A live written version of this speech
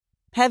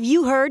Have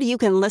you heard you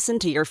can listen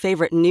to your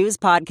favorite news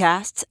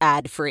podcasts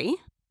ad-free?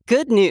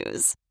 Good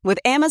news! With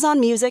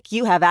Amazon Music,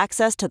 you have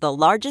access to the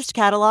largest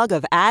catalog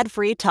of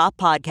ad-free top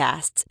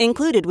podcasts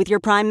included with your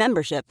Prime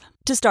membership.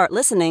 To start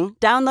listening,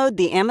 download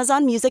the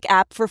Amazon Music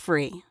app for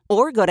free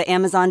or go to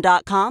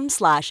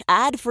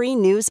amazon.com/ad-free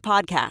news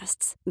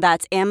podcasts.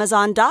 That's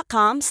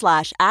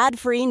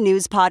amazon.com/ad-free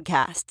news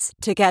podcasts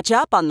to catch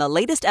up on the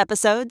latest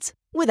episodes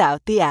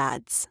without the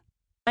ads.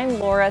 I'm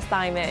Laura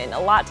Simon. A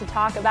lot to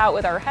talk about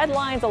with our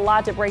headlines, a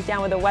lot to break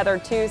down with the weather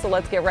too. So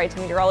let's get right to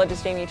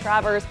meteorologist Jamie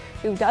Travers,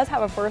 who does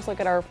have a first look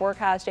at our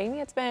forecast. Jamie,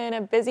 it's been a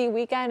busy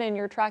weekend and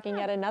you're tracking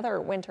yet another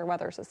winter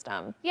weather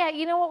system. Yeah,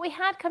 you know what we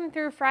had come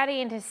through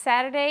Friday into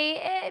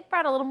Saturday, it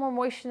brought a little more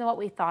moisture than what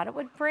we thought it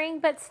would bring,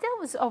 but still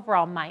was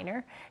overall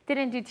minor.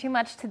 Didn't do too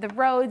much to the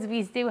roads.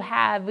 We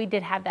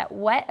did have that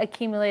wet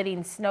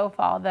accumulating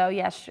snowfall though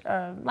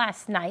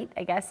last night,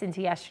 I guess,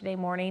 into yesterday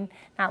morning.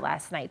 Not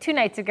last night, 2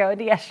 nights ago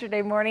into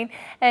yesterday morning.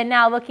 And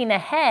now looking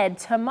ahead,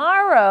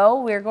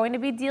 tomorrow we're going to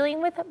be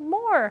dealing with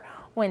more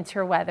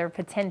winter weather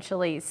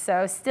potentially.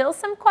 So still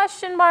some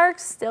question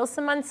marks, still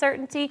some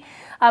uncertainty,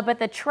 but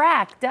the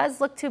track does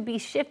look to be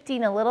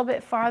shifting a little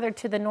bit farther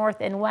to the north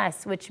and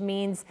west, which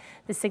means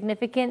the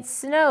significant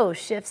snow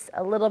shifts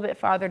a little bit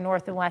farther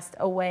north and west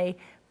away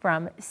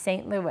from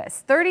St.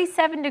 Louis.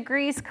 37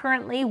 degrees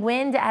currently,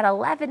 wind at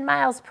 11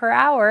 miles per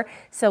hour,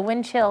 so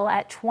wind chill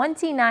at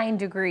 29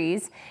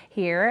 degrees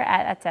here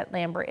at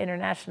Lambert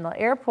International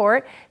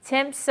Airport.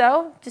 Temps,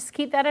 so just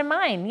keep that in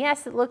mind.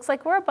 Yes, it looks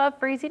like we're above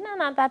freezing. No,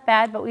 not that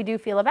bad, but we do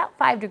feel about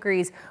 5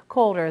 degrees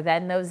colder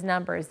than those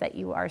numbers that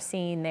you are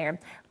seeing there.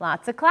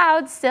 Lots of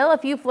clouds, still a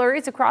few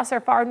flurries across our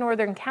far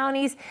northern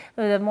counties.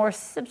 The more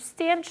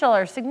substantial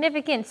or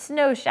significant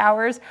snow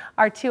showers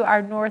are to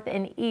our north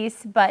and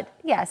east, but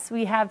yes,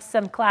 we have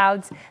some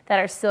clouds that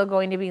are still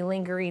going to be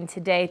lingering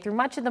today through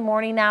much of the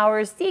morning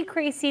hours,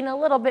 decreasing a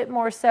little bit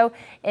more so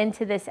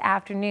into this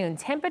afternoon.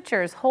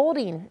 Temperatures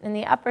holding in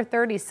the upper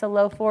 30s to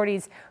low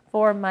 40s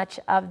for much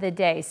of the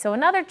day. So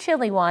another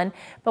chilly one,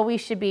 but we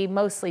should be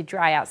mostly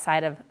dry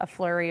outside of a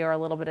flurry or a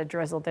little bit of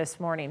drizzle this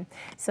morning.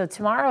 So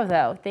tomorrow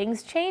though,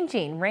 things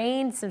changing.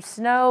 Rain, some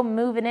snow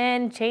moving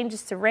in,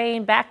 changes to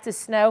rain, back to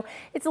snow.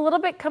 It's a little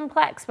bit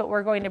complex, but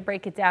we're going to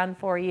break it down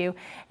for you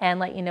and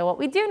let you know what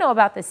we do know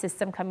about the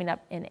system coming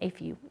up in a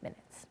few minutes.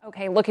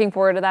 Okay, looking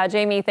forward to that.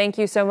 Jamie, thank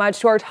you so much.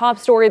 To our top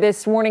story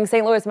this morning,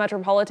 St. Louis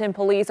Metropolitan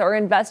Police are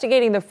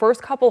investigating the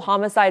first couple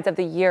homicides of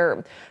the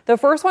year. The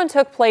first one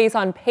took place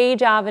on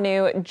Page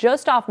Avenue,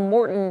 just off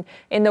Morton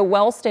in the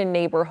Wellston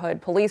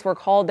neighborhood. Police were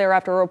called there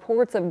after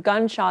reports of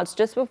gunshots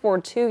just before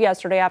 2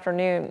 yesterday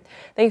afternoon.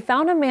 They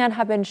found a man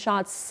had been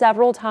shot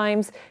several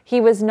times.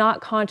 He was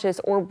not conscious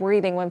or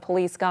breathing when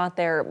police got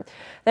there.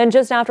 Then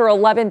just after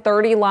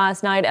 11:30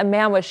 last night, a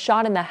man was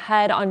shot in the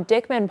head on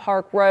Dickman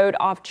Park Road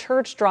off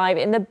Church Drive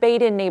in the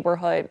Baden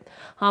neighborhood.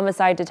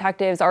 Homicide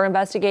detectives are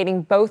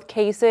investigating both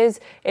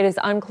cases. It is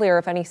unclear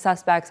if any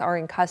suspects are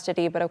in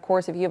custody, but of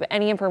course, if you have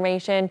any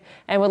information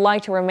and would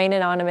like to remain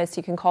anonymous,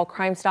 you can call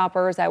Crime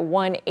Stoppers at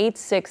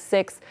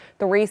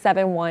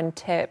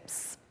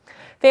 1-866-371-TIPS.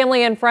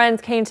 Family and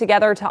friends came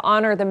together to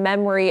honor the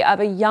memory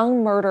of a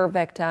young murder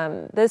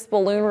victim. This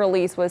balloon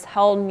release was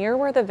held near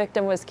where the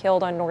victim was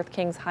killed on North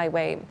Kings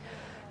Highway.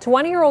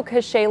 20-year-old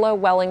Kashayla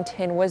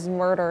Wellington was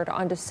murdered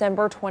on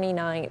December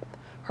 29th.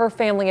 Her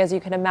family, as you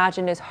can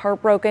imagine, is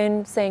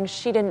heartbroken, saying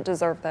she didn't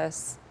deserve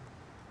this.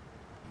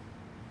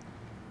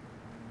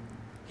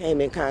 Came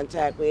in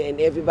contact with,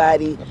 and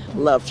everybody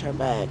loved her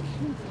back.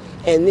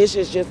 And this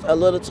is just a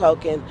little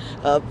token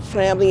of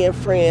family and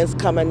friends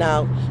coming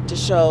out to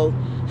show,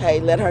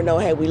 hey, let her know,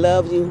 hey, we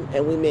love you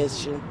and we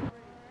miss you.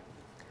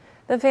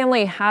 The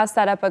family has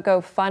set up a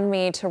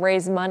GoFundMe to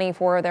raise money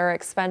for their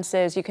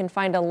expenses. You can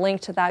find a link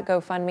to that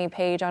GoFundMe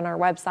page on our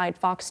website,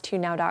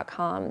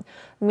 fox2now.com.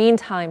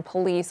 Meantime,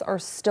 police are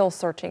still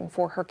searching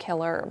for her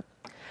killer.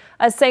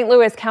 A St.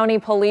 Louis County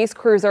police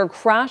cruiser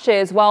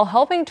crashes while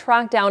helping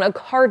track down a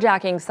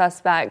carjacking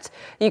suspect.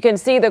 You can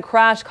see the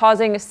crash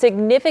causing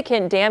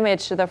significant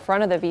damage to the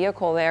front of the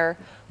vehicle there.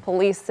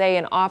 Police say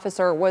an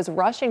officer was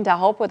rushing to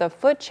help with a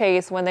foot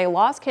chase when they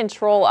lost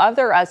control of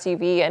their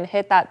SUV and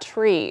hit that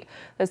tree.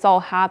 This all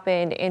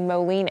happened in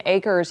Moline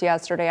Acres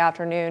yesterday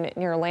afternoon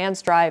near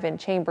Lance Drive and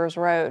Chambers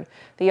Road.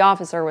 The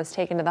officer was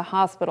taken to the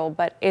hospital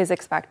but is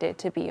expected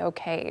to be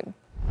okay.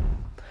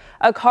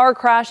 A car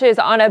crashes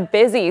on a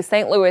busy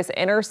St. Louis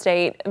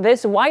interstate.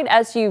 This white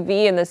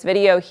SUV in this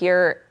video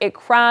here, it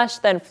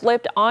crashed, then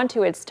flipped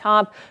onto its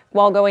top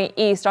while going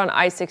east on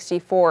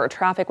I-64.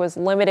 Traffic was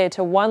limited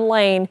to one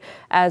lane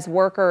as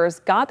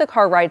workers got the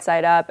car right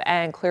side up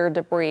and cleared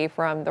debris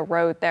from the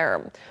road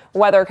there.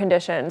 Weather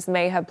conditions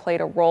may have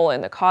played a role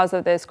in the cause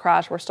of this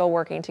crash. We're still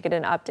working to get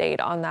an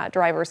update on that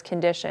driver's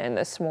condition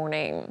this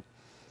morning.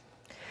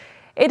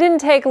 It didn't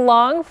take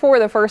long for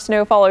the first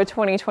snowfall of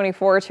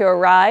 2024 to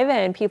arrive,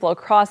 and people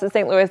across the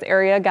St. Louis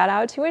area got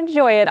out to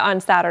enjoy it on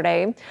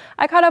Saturday.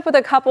 I caught up with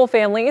a couple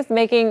families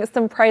making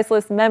some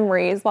priceless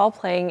memories while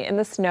playing in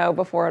the snow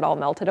before it all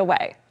melted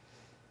away.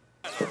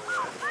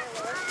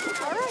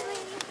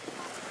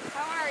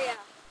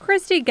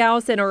 Christy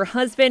Gauss and her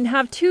husband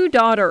have 2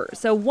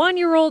 daughters, a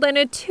 1-year-old and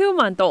a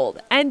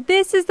 2-month-old, and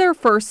this is their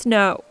first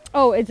snow.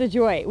 Oh, it's a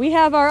joy. We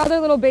have our other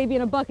little baby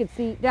in a bucket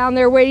seat down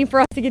there waiting for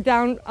us to get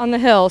down on the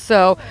hill.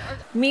 So,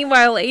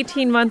 meanwhile,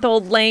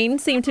 18-month-old Lane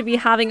seemed to be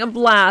having a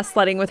blast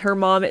sledding with her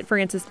mom at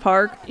Francis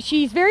Park.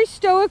 She's very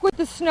stoic with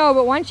the snow,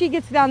 but once she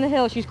gets down the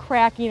hill, she's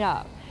cracking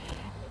up.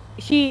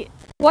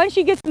 Once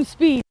she gets some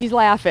speed, she's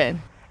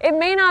laughing. It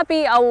may not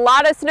be a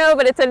lot of snow,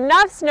 but it's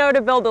enough snow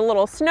to build a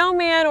little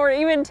snowman or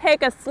even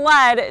take a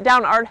sled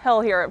down Art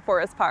Hill here at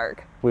Forest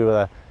Park. We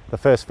were the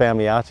first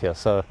family out here,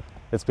 so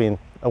it's been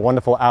a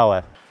wonderful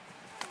hour.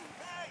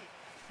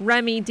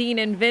 Remy, Dean,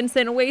 and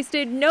Vincent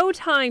wasted no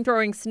time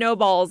throwing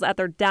snowballs at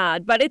their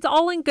dad, but it's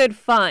all in good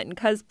fun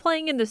because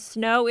playing in the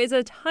snow is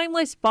a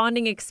timeless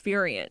bonding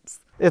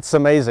experience. It's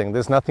amazing.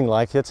 There's nothing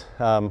like it.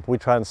 We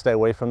try and stay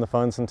away from the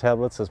phones and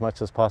tablets as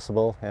much as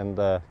possible and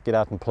get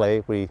out and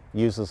play. We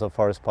users of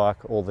Forest Park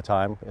all the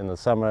time in the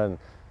summer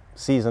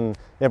and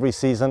every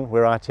season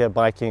we're out here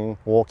biking,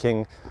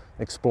 walking,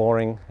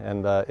 exploring,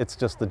 and it's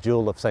just the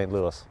jewel of St.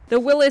 Louis.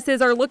 The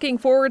Willises are looking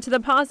forward to the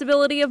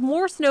possibility of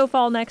more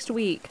snowfall next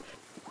week.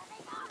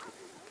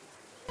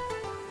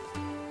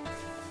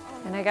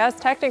 And I guess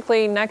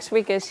technically next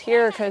week is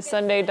here because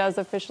Sunday does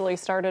officially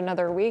start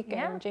another week.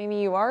 Yeah. And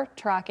Jamie, you are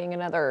tracking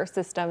another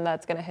system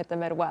that's going to hit the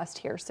Midwest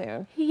here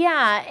soon.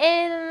 Yeah,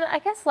 in I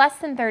guess less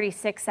than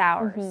 36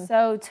 hours.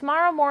 So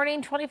tomorrow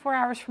morning, 24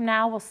 hours from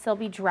now, will still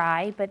be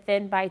dry, but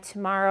then by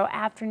tomorrow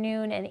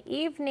afternoon and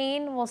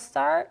evening, we'll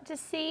start to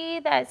see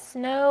that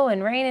snow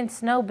and rain and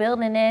snow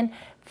building in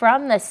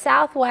from the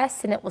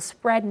southwest, and it will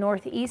spread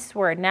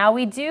northeastward. Now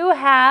we do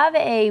have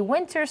a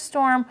winter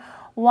storm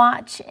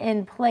watch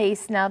in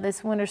place. Now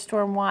this winter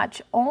storm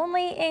watch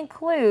only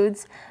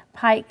includes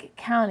Pike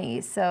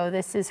County. So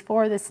this is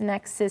for this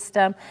next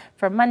system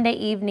from Monday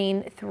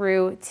evening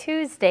through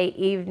Tuesday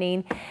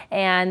evening.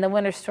 And the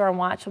winter storm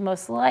watch will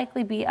most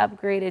likely be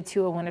upgraded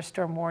to a winter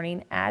storm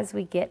warning as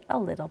we get a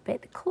little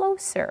bit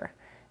closer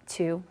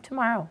to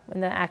tomorrow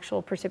when the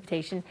actual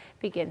precipitation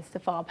begins to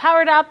fall.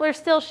 Power Doppler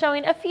still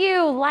showing a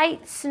few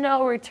light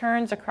snow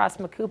returns across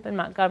Macoupin and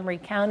Montgomery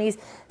counties.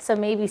 So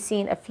maybe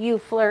seeing a few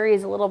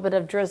flurries, a little bit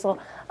of drizzle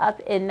up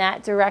in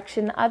that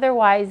direction.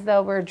 Otherwise,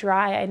 though, we're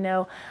dry. I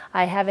know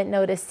I haven't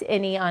noticed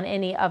any on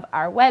any of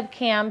our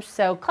webcams.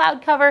 So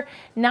cloud cover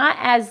not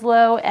as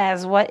low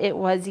as what it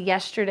was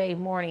yesterday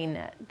morning.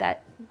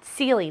 That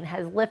ceiling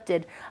has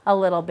lifted a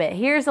little bit.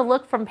 Here's a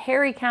look from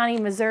Perry County,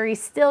 Missouri,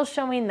 still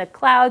showing the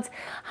clouds.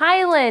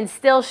 Highland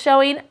still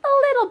showing a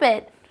little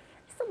bit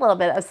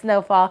of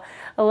snowfall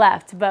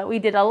left, but we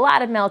did a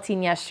lot of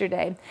melting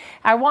yesterday.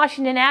 Our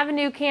Washington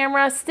Avenue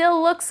camera still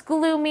looks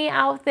gloomy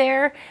out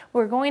there.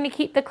 We're going to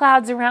keep the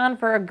clouds around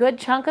for a good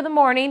chunk of the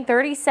morning.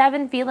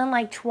 37, feeling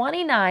like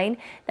 29.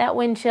 That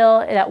wind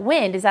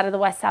is out of the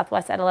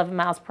west-southwest at 11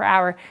 miles per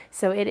hour,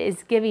 so it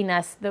is giving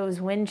us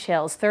those wind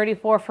chills.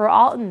 34 for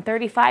Alton,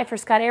 35 for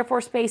Scott Air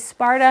Force Base,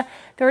 Sparta,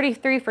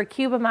 33 for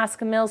Cuba,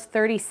 Moscow Mills,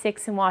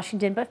 36 in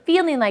Washington, but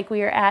feeling like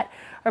we are at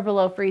or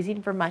below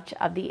freezing for much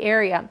of the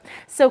area.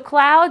 So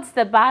clouds,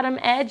 the bottom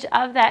edge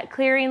of that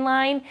clearing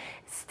line,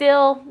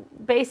 still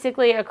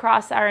basically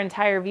across our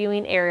entire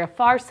viewing area.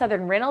 Far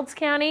southern Reynolds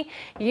County,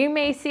 you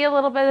may see a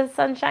little bit of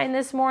sunshine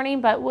this morning,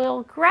 but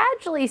we'll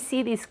gradually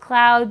see these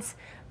clouds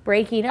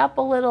breaking up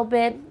a little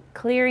bit,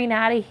 clearing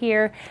out of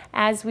here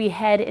as we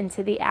head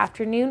into the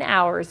afternoon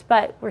hours.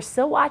 But we're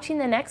still watching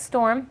the next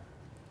storm.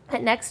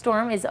 That next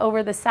storm is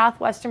over the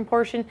southwestern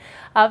portion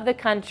of the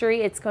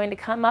country. It's going to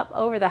come up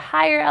over the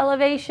higher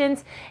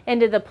elevations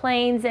into the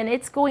plains, and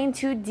it's going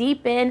to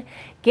deepen,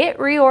 get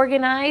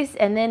reorganized,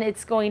 and then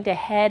it's going to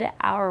head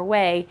our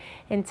way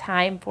in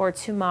time for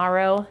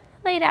tomorrow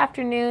late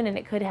afternoon, and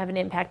it could have an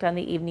impact on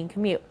the evening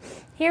commute.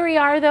 Here we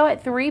are, though,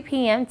 at 3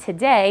 p.m.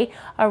 today,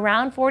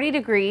 around 40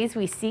 degrees.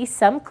 We see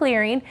some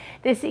clearing.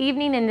 This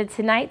evening into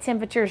tonight,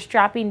 temperatures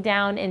dropping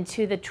down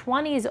into the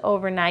 20s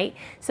overnight.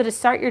 So to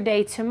start your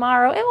day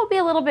tomorrow, it will be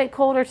a little bit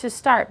colder to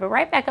start, but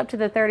right back up to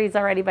the 30s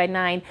already by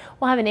 9.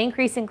 We'll have an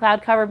increase in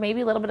cloud cover,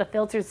 maybe a little bit of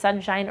filtered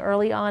sunshine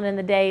early on in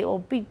the day. It will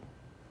be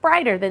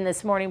brighter than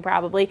this morning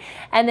probably,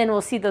 and then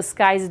we'll see those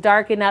skies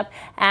darken up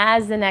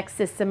as the next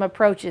system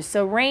approaches.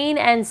 So rain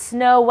and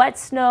snow, wet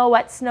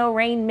snow,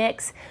 rain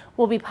mix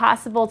will be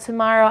possible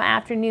tomorrow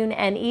afternoon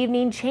and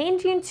evening,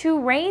 changing to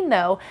rain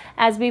though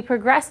as we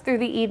progress through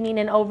the evening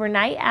and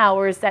overnight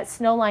hours. That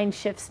snow line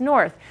shifts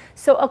north.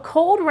 So a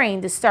cold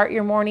rain to start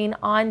your morning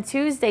on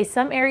Tuesday.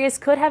 Some areas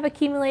could have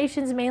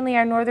accumulations, mainly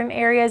our northern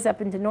areas up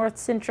into north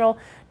central,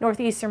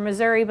 northeastern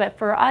Missouri, but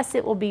for us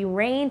it will be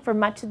rain for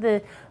much of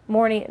the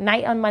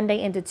night on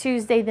Monday into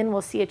Tuesday. Then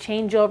we'll see a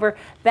changeover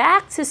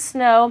back to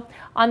snow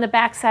on the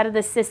backside of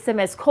the system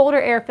as colder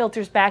air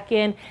filters back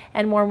in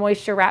and more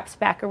moisture wraps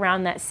back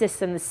around that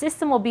system. The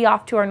system will be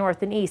off to our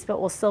north and east, but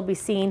we'll still be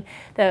seeing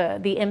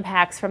the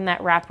impacts from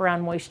that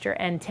wraparound moisture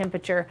and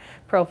temperature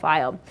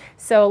profile.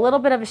 So a little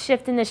bit of a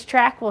shift in this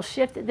track will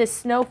shift this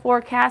snow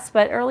forecast,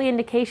 but early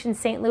indications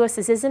St. Louis,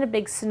 this isn't a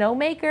big snow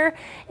maker.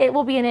 It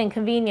will be an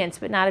inconvenience,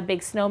 but not a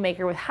big snow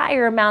maker. With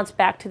higher amounts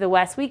back to the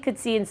west, we could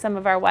see in some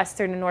of our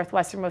western and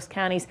northwesternmost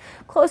counties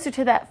closer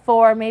to that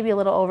 4, maybe a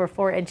little over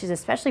 4 inches,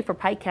 especially for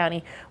Pike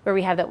County, where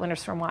we have that winter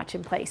storm watch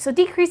in place. So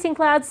decreasing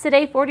clouds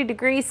today, 40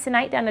 degrees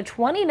tonight, down to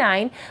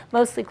 29,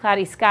 mostly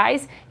cloudy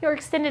skies. Your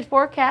extended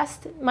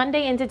forecast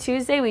Monday into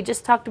Tuesday, we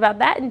just talked about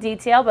that in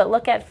detail, but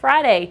look at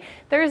Friday,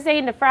 Thursday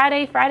into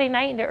Friday, Friday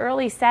night into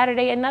early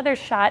Saturday, another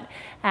shot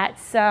at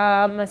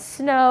some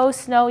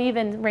snow,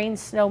 even rain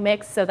snow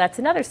mix. So that's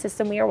another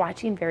system we are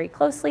watching very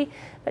closely,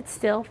 but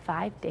still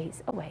 5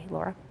 days away.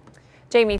 Laura. Jamie.